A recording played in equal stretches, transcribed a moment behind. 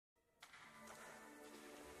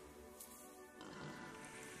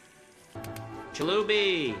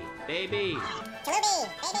Chalubi, baby.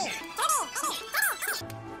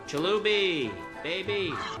 Chalubi,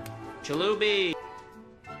 baby. Chalubi.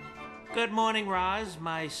 Good morning, Roz,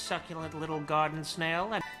 my succulent little garden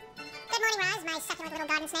snail. And Good morning, Roz, my succulent little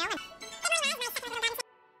garden snail.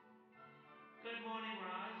 Good morning,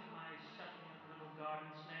 Roz, my succulent little garden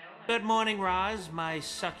snail. Good morning, Roz, my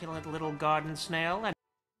succulent little garden snail. And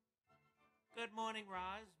Good morning,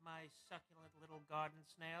 Roz, my succulent little garden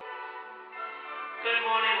snail. Good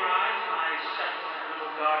morning, Roz, my succulent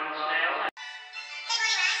little garden snail.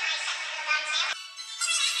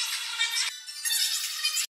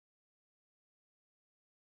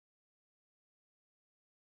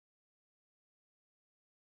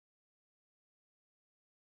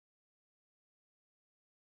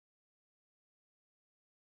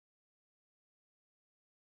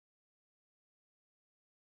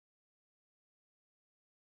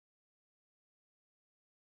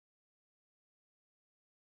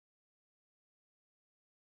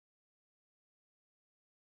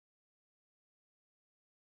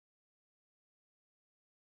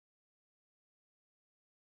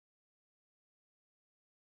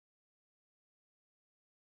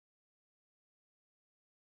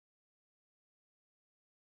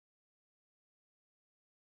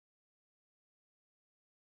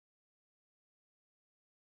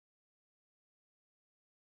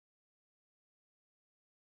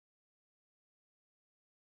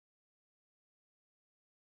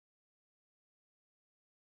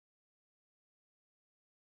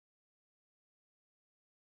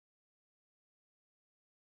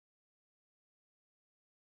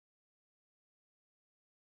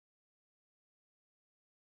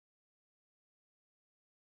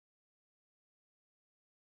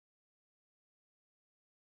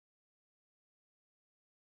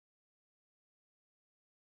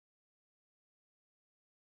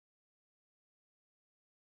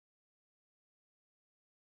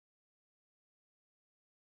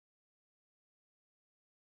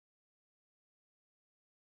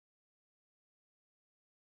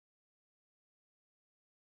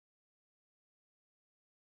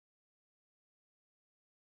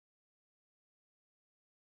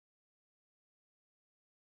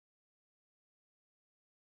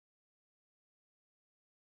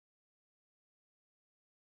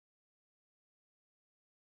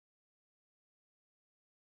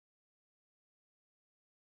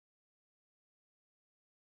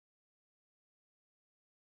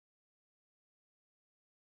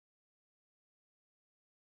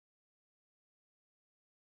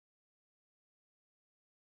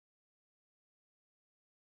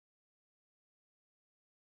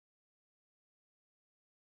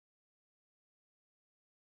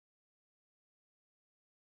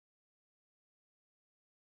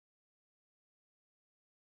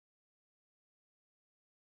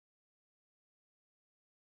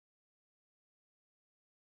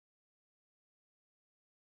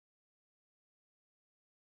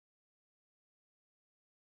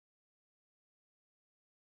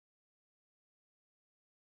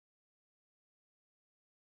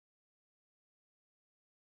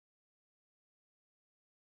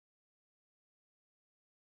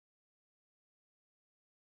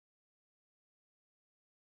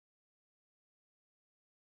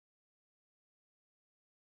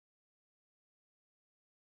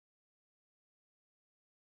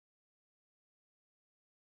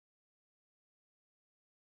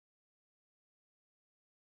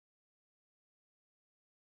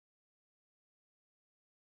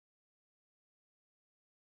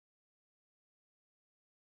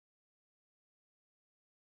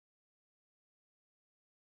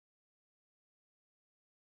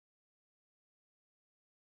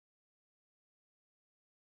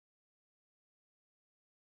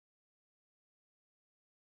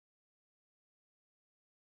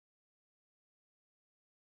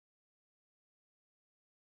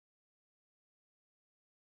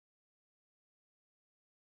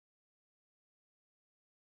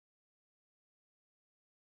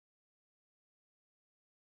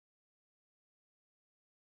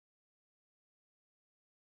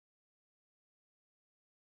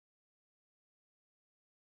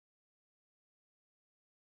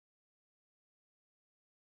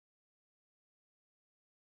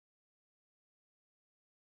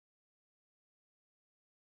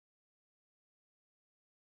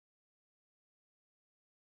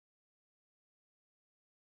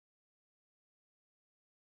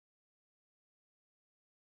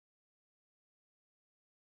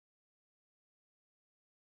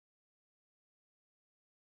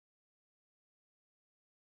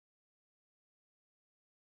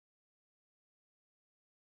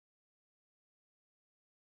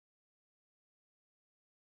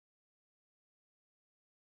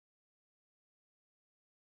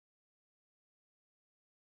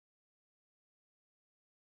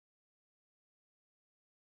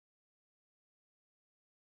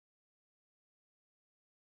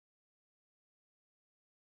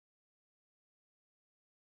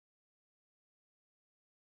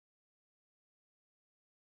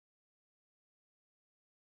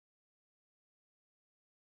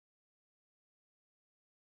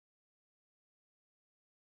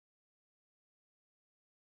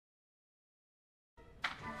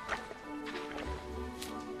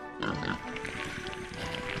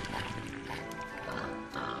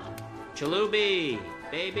 Chalubi,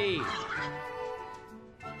 baby.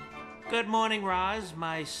 Good morning, Roz,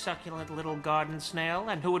 my succulent little garden snail.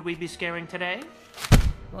 And who would we be scaring today?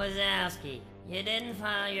 Wazowski, you didn't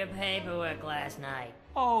file your paperwork last night.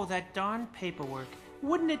 Oh, that darn paperwork.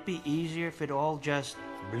 Wouldn't it be easier if it all just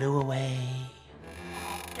blew away?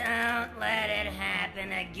 Don't let it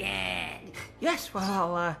happen again. Yes,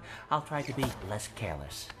 well, I'll try to be less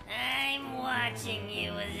careless. I'm watching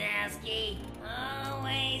you, Wazowski.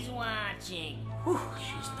 Always watching. Whew,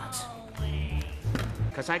 she's nuts. Always.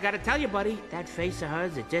 Because I gotta tell you, buddy, that face of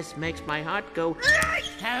hers, it just makes my heart go...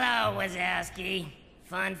 Hello, Wazowski.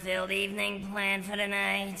 Fun-filled evening planned for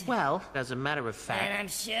tonight? Well, as a matter of fact... And I'm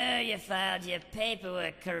sure you filed your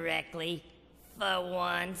paperwork correctly. For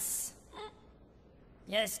once.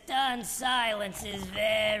 Your stunned silence is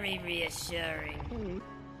very reassuring.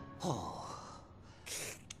 Oh.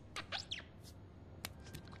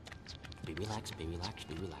 Be relaxed, be relaxed,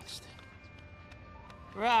 be relaxed.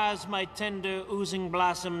 Roz, my tender, oozing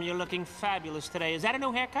blossom, you're looking fabulous today. Is that a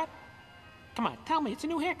new haircut? Come on, tell me, it's a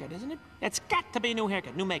new haircut, isn't it? It's got to be a new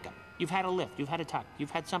haircut, new makeup. You've had a lift, you've had a tuck,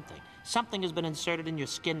 you've had something. Something has been inserted in your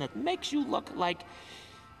skin that makes you look like...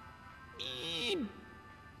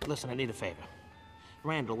 Listen, I need a favor.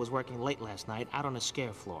 Randall was working late last night out on a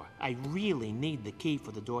scare floor. I really need the key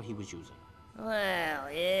for the door he was using. Well,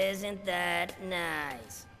 isn't that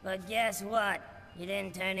nice? But guess what? You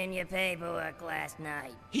didn't turn in your paperwork last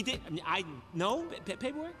night. He did? No?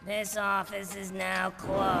 Paperwork? This office is now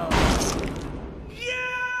closed.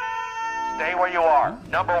 Yeah! Stay where you are.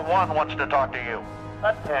 Number 1 wants to talk to you.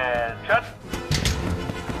 Attention.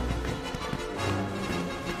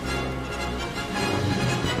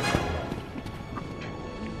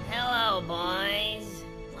 Hello, boys.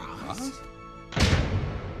 Roz?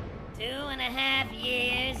 2.5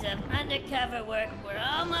 years of undercover work were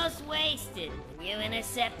almost wasted when you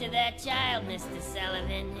intercepted that child, Mr.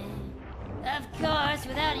 Sullivan. Of course,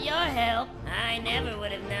 without your help, I never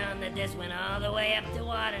would have known that this went all the way up to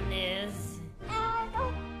Water News.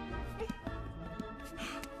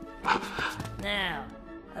 Now,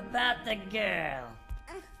 about the girl.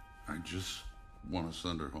 I just want to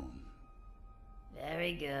send her home.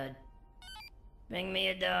 Very good. Bring me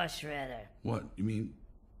a door shredder. What? You mean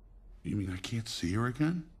I can't see her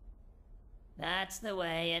again? That's the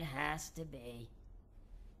way it has to be.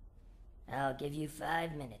 I'll give you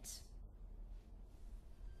 5 minutes.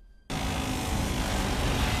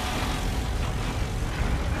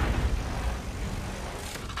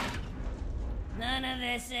 None of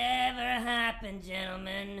this ever happened,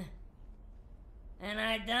 gentlemen. And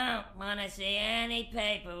I don't want to see any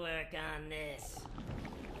paperwork on this.